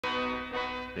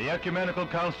The Ecumenical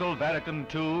Council, Vatican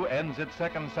II, ends its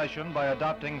second session by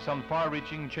adopting some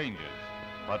far-reaching changes.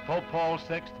 But Pope Paul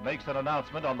VI makes an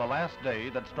announcement on the last day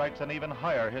that strikes an even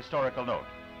higher historical note.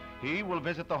 He will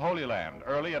visit the Holy Land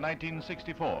early in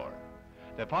 1964.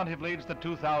 The pontiff leads the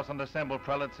 2,000 assembled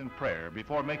prelates in prayer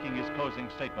before making his closing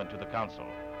statement to the council.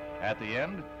 At the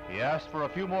end, he asked for a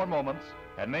few more moments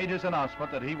and made his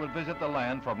announcement that he will visit the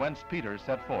land from whence Peter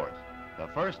set forth, the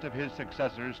first of his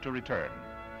successors to return.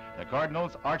 The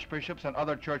cardinals, archbishops, and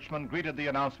other churchmen greeted the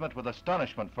announcement with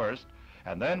astonishment first,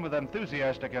 and then with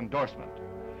enthusiastic endorsement.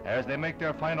 As they make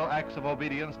their final acts of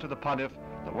obedience to the pontiff,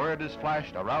 the word is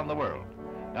flashed around the world.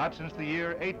 Not since the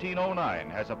year 1809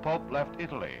 has a pope left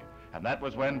Italy, and that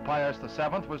was when Pius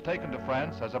VII was taken to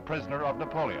France as a prisoner of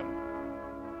Napoleon.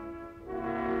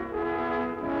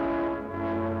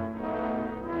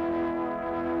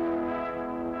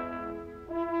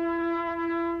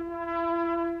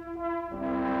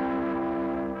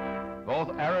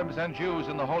 Both Arabs and Jews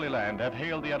in the Holy Land have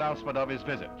hailed the announcement of his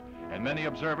visit, and many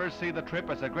observers see the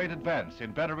trip as a great advance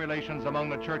in better relations among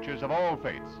the churches of all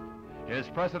faiths. His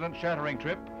precedent-shattering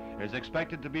trip is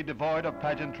expected to be devoid of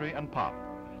pageantry and pomp.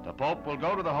 The Pope will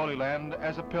go to the Holy Land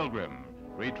as a pilgrim,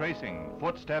 retracing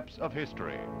footsteps of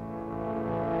history.